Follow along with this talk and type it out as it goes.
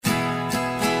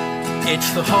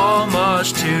It's the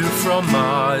homage to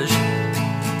fromage.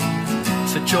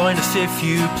 So join us if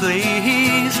you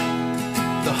please.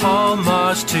 The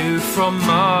homage to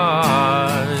fromage.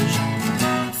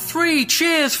 3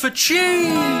 cheers for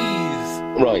cheese!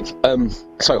 Right,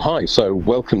 so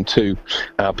welcome to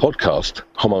our podcast,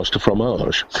 Homage to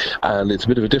Fromage, and it's a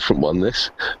bit of a different one, this,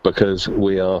 because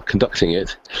we are conducting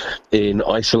it in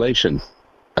isolation,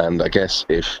 and I guess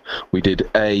if we did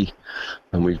A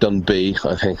and we've done B,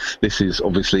 I think this is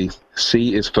obviously,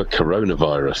 C is for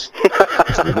coronavirus,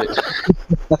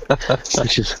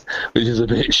 which is a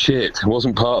bit shit. It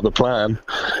wasn't part of the plan,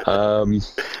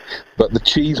 but the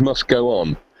cheese must go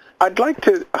on. I'd like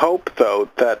to hope, though,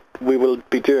 that we will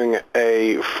be doing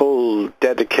a full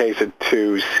dedicated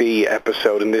to C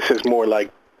episode, and this is more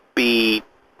like B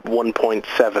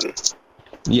 1.7.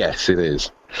 Yes, it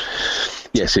is.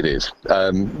 Yes, it is.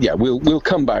 We'll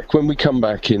come back when we come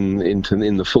back in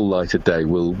the full light of day.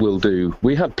 We'll do.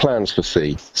 We had plans for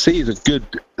C. C is a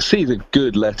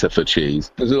good letter for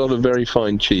cheese. There's a lot of very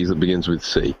fine cheese that begins with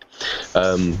C.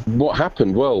 What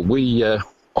happened? Well,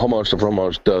 Homage to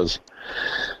Fromage does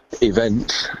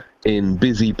events in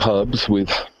busy pubs with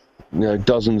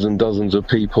dozens and dozens of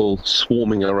people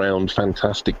swarming around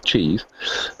fantastic cheese,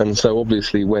 and so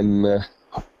obviously when the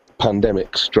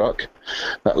pandemic struck,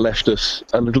 that left us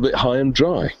a little bit high and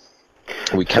dry.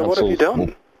 We cancelled. So what have you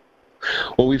done?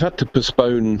 Well, we've had to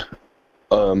postpone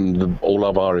all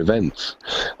of our events.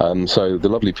 So the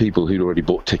lovely people who'd already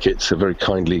bought tickets have very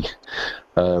kindly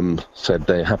said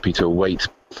they're happy to await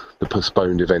the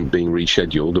postponed event being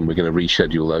rescheduled, and we're going to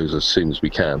reschedule those as soon as we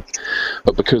can.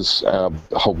 But because our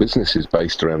whole business is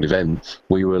based around events,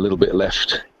 we were a little bit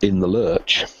left in the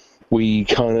lurch. We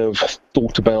kind of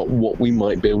thought about what we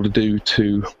might be able to do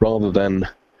to, rather than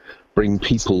bring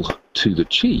people to the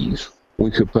cheese, we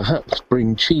could perhaps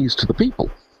bring cheese to the people.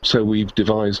 So we've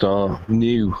devised our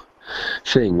new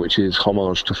thing, which is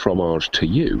Homage to Fromage to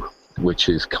You, which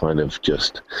is kind of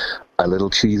just a little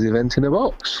cheese event in a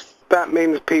box. That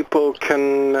means people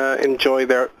can enjoy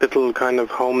their little kind of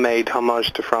homemade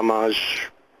homage to fromage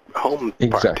home party.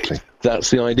 Exactly. That's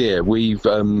the idea. We've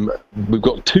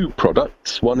got 2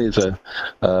 products. One is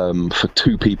for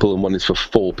 2 people, and one is for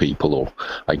 4 people, or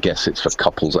I guess it's for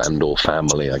couples and or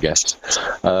family, I guess.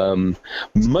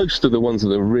 Most of the ones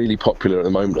that are really popular at the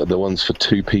moment are the ones for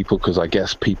 2 people, because I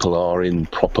guess people are in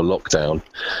proper lockdown.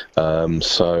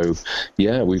 So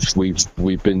yeah,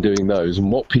 we've been doing those,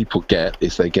 and what people get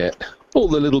is they get all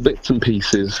the little bits and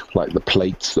pieces, like the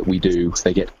plates that we do.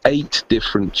 They get 8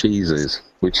 different cheeses,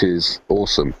 which is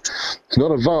awesome. It's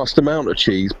not a vast amount of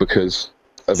cheese because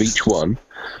of each one,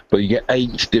 but you get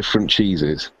 8 different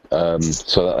cheeses.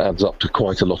 So that adds up to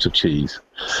quite a lot of cheese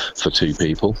for 2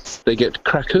 people. They get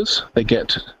crackers, they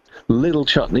get little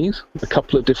chutneys, a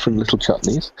couple of different little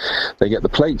chutneys. They get the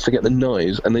plates, they get the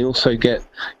knives, and they also get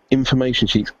information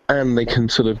sheets, and they can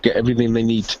sort of get everything they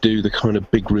need to do the kind of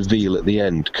big reveal at the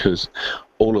end, because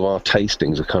all of our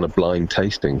tastings are kind of blind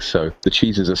tastings. So the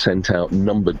cheeses are sent out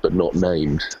numbered but not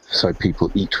named, so people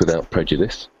eat without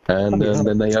prejudice. And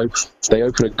then they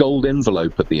open a gold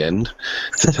envelope at the end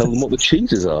to tell them what the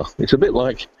cheeses are. It's a bit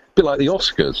like the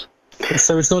Oscars.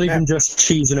 So it's not even just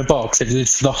cheese in a box.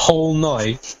 It's the whole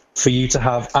night for you to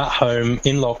have at home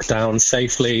in lockdown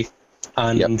safely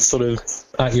and sort of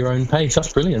at your own pace.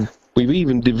 That's brilliant. We've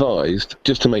even devised,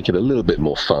 just to make it a little bit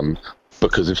more fun,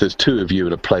 because if there's 2 of you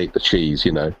and a plate of cheese,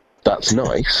 that's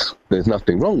nice. There's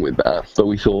nothing wrong with that. But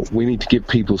we thought we need to give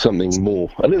people something more,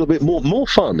 a little bit more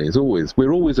fun.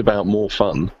 We're always about more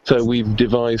fun. So we've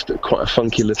devised quite a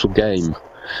funky little game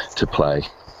to play.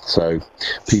 So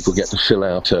people get to fill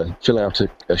out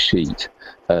a sheet,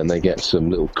 and they get some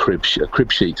little crib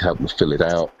sheet to help them fill it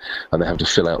out, and they have to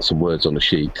fill out some words on the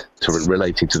sheet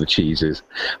relating to the cheeses.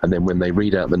 And then when they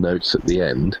read out the notes at the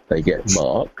end, they get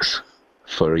marks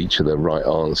for each of the right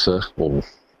answer, or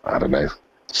I don't know,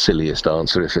 silliest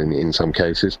answer if in some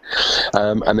cases.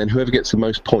 And then whoever gets the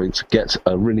most points gets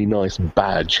a really nice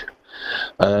badge.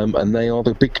 And they are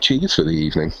the big cheese for the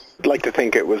evening. I'd like to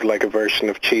think it was like a version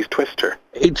of Cheese Twister.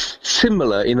 It's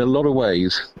similar in a lot of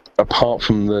ways, apart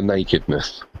from the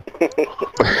nakedness.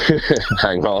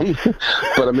 Hang on.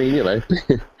 But I mean,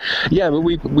 yeah, but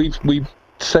we've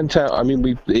sent out,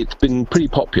 it's been pretty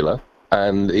popular,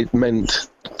 and it meant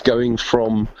going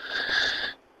from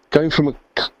a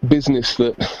business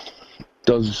that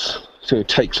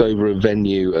takes over a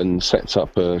venue and sets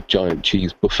up a giant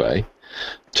cheese buffet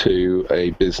to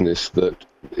a business that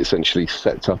essentially we've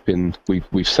set up in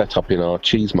our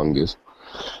cheesemongers,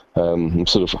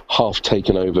 sort of half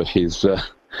taken over his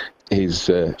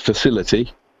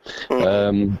facility,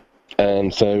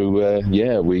 And so,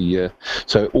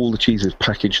 so all the cheese is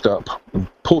packaged up, and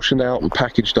portioned out and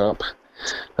packaged up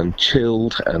and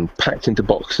chilled and packed into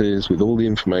boxes with all the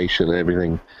information and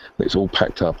everything. It's all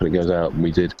packed up and it goes out. And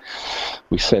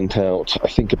we sent out, I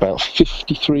think, about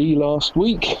 53 last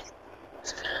week.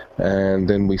 And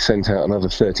then we sent out another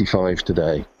 35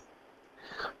 today.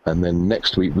 And then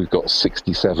next week we've got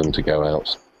 67 to go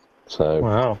out. So,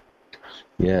 wow.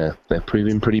 Yeah, they're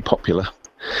proving pretty popular,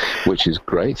 which is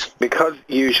great. Because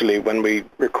usually when we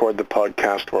record the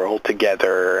podcast, we're all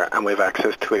together and we have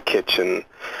access to a kitchen.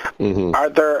 Mm-hmm. Are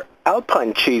there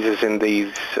Alpine cheeses in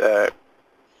these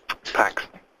packs?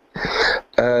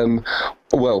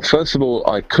 Well, first of all,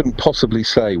 I couldn't possibly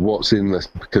say what's in this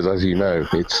because, as you know,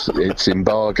 it's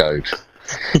embargoed.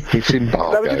 It's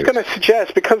embargoed. I was just going to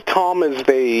suggest, because Tom is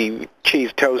the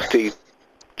cheese toasty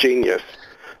genius,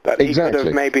 that he could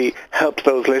have maybe helped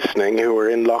those listening who are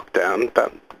in lockdown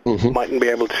that mightn't be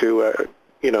able to,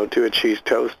 do a cheese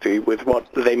toasty with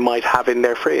what they might have in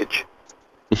their fridge.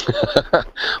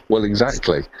 Well,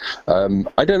 exactly.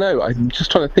 I don't know. I'm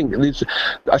just trying to think.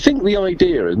 I think the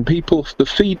idea and the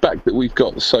feedback that we've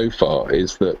got so far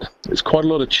is that it's quite a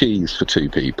lot of cheese for two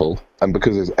people, and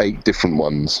because there's 8 different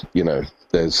ones,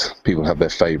 there's people have their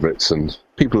favourites, and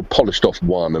people have polished off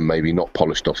one and maybe not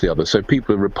polished off the other. So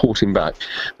people are reporting back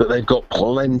that they've got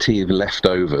plenty of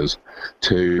leftovers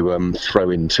to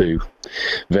throw into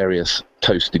various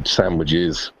toasted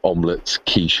sandwiches, omelettes,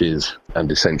 quiches,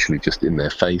 and essentially just in their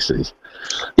faces.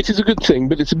 It is a good thing,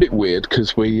 but it's a bit weird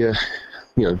because we,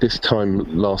 this time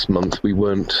last month we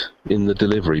weren't in the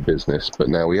delivery business, but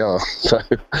now we are. So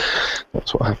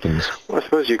that's what happens. Well, I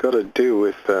suppose you've got to do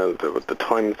with the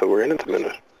times that we're in at the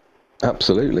minute.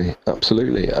 Absolutely.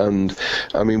 And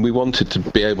I mean, we wanted to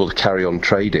be able to carry on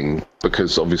trading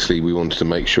because obviously we wanted to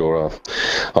make sure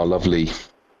our lovely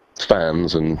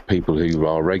fans and people who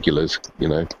are regulars, we've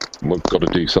got to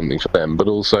do something for them. But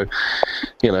also,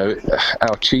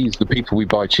 our cheese, the people we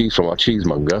buy cheese from, our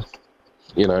cheesemonger,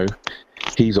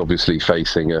 he's obviously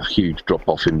facing a huge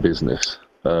drop-off in business.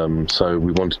 So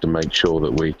we wanted to make sure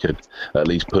that we could at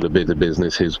least put a bit of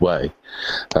business his way.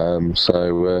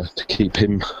 To keep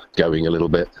him going a little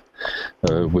bit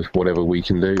with whatever we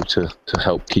can do to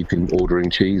help keep him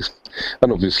ordering cheese.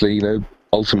 And obviously,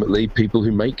 ultimately, people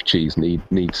who make cheese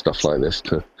need stuff like this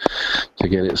to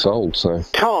get it sold. So,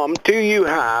 Tom, do you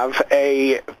have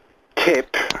a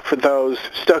tip for those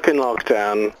stuck in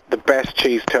lockdown, the best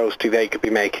cheese toasty they could be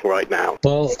making right now?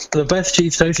 Well, the best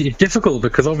cheese toasty is difficult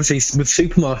because obviously with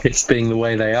supermarkets being the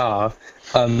way they are,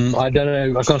 I don't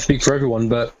know, I can't speak for everyone,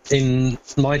 but in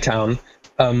my town,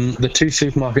 the 2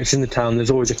 supermarkets in the town,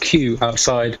 there's always a queue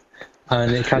outside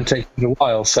and it can take a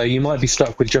while. So you might be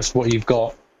stuck with just what you've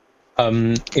got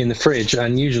in the fridge,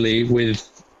 and usually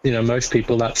with most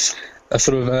people that's a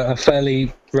sort of a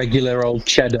fairly regular old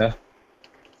cheddar,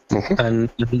 and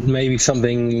maybe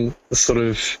something sort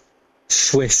of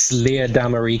Swiss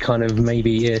Leerdammery kind of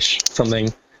maybe-ish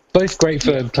something. Both great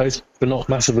for toast, but not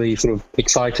massively sort of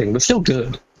exciting, but still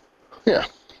good. Yeah,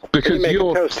 because you make a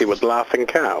toasty with Laughing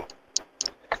Cow.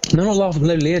 No, no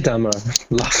Leerdammer.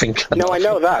 Laughing Cow. No, I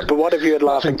know that, but what if you had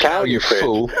Laughing Cow, you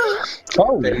fool?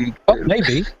 Oh,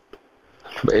 maybe.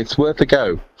 It's worth a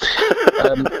go.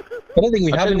 I don't think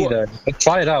we have any though.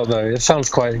 Try it out though. It sounds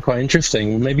quite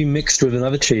interesting. Maybe mixed with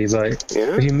another cheese.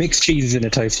 If you mix cheeses in a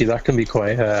toasty, that can be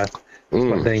quite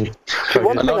dangerous. So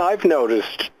one thing I've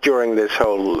noticed during this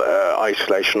whole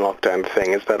isolation lockdown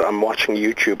thing is that I'm watching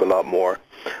YouTube a lot more.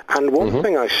 And one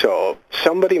thing I saw,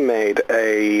 somebody made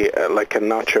a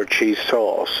nacho cheese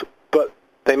sauce, but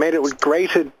they made it with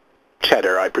grated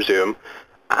cheddar, I presume,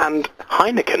 and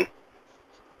Heineken.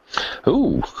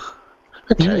 Ooh.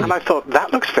 Okay. And I thought,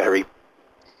 that looks very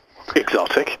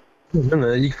exotic. I don't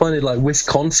know, you can find it like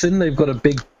Wisconsin. They've got a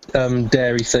big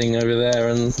dairy thing over there,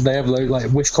 and they have like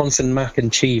Wisconsin mac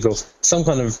and cheese or some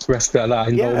kind of recipe like that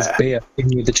involves beer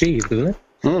with the cheese, doesn't it?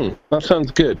 That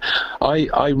sounds good.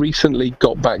 I recently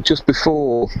got back just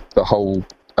before the whole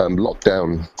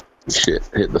lockdown shit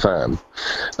hit the fan.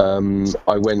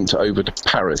 I went over to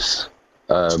Paris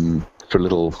for a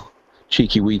little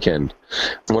cheeky weekend.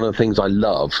 One of the things I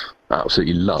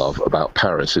absolutely love about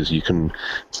Paris is you can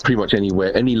pretty much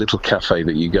anywhere, any little cafe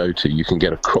that you go to, you can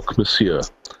get a croque monsieur.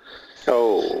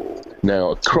 Oh.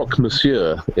 Now, a croque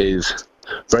monsieur is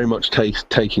very much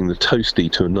taking the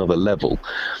toasty to another level.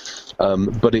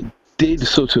 But it did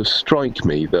sort of strike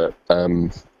me that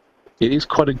it is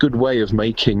quite a good way of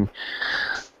making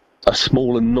a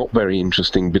small and not very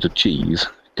interesting bit of cheese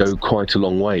go quite a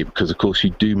long way, because of course you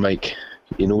do make,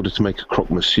 in order to make a croque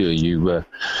monsieur, you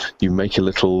make a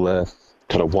little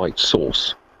kind of white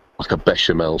sauce like a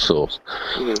bechamel sauce.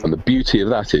 And the beauty of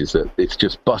that is that it's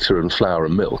just butter and flour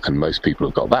and milk, and most people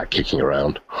have got that kicking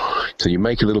around. So you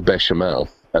make a little bechamel,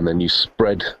 and then you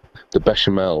spread the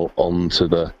bechamel onto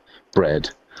the bread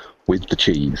with the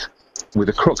cheese. With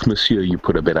a croque monsieur, you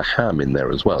put a bit of ham in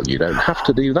there as well. You don't have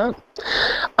to do that.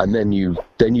 And then you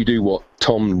do what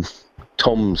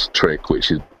Tom's trick,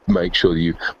 which is make sure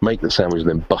you make the sandwich and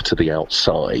then butter the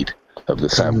outside of the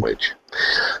sandwich.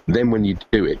 Then when you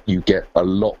do it, you get a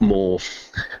lot more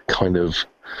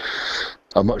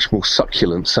a much more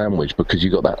succulent sandwich, because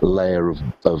you got that layer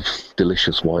of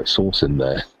delicious white sauce in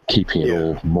there, keeping it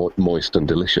all moist and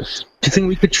delicious. Do you think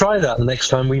we could try that the next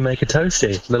time we make a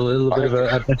toasty? A little bit of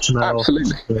a bechamel.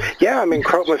 Absolutely. Yeah, I mean,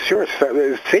 croque monsieur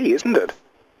is C, isn't it?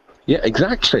 Yeah,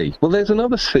 exactly. Well, there's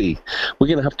another C. We're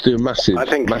going to have to do a massive... I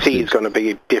think C is going to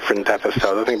be a different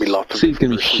episode. I think it'll be lots of... C is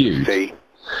going to be huge. C.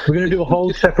 We're going to do a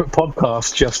whole separate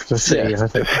podcast just for C, I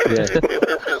think.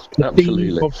 Yeah,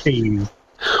 absolutely.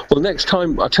 Well, next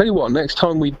time, I tell you what, next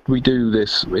time we do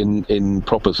this in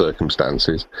proper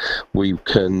circumstances, we'll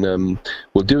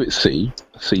do it C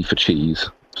for cheese,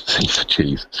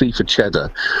 C for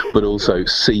cheddar, but also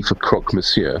C for croque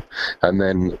monsieur, and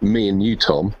then me and you,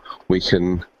 Tom, we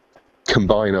can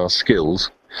combine our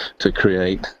skills to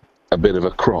create a bit of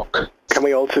a croque. Can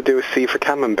we also do a C for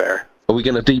camembert? Are we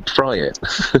going to deep fry it?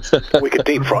 We could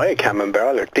deep fry a camembert.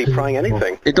 I like deep frying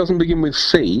anything. It doesn't begin with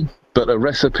C, but a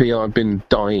recipe I've been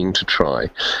dying to try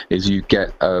is you get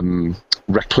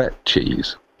raclette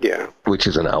cheese. Yeah. Which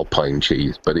is an Alpine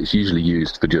cheese, but it's usually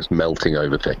used for just melting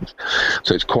over things.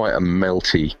 So it's quite a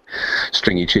melty,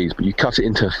 stringy cheese, but you cut it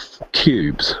into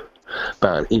cubes,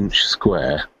 about an inch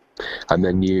square, and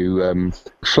then you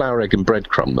flour, egg and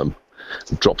breadcrumb them,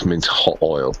 and drop them into hot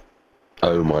oil.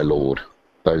 Oh my Lord.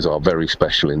 Those are very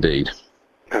special indeed.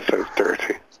 That sounds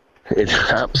dirty. It's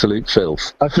absolute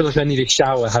filth. I feel like I need a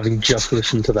shower having just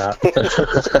listened to that.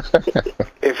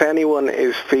 If anyone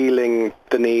is feeling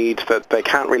the need that they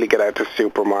can't really get out to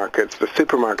supermarkets, the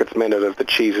supermarkets may not have the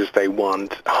cheeses they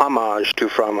want. Homage to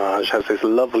Fromage has this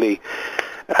lovely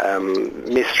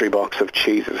mystery box of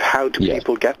cheeses. How do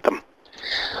people get them?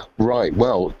 Right,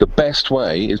 well, the best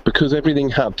way is, because everything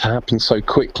had to happen so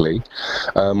quickly,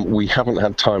 we haven't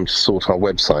had time to sort our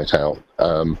website out.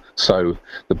 So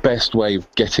the best way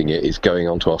of getting it is going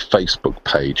onto our Facebook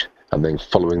page and then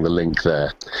following the link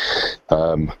there.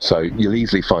 So you'll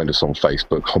easily find us on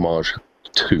Facebook, Homage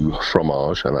to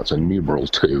Fromage, and that's a numeral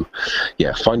 2.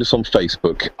 Yeah, find us on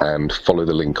Facebook and follow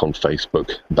the link on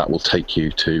Facebook. That will take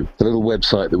you to the little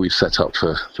website that we've set up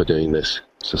for doing this.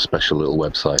 It's a special little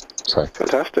website. So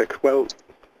fantastic. Well,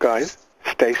 guys,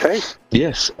 stay safe.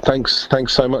 Yes, thanks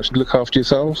so much. Look after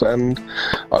yourselves, and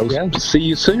I'll see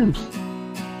you soon.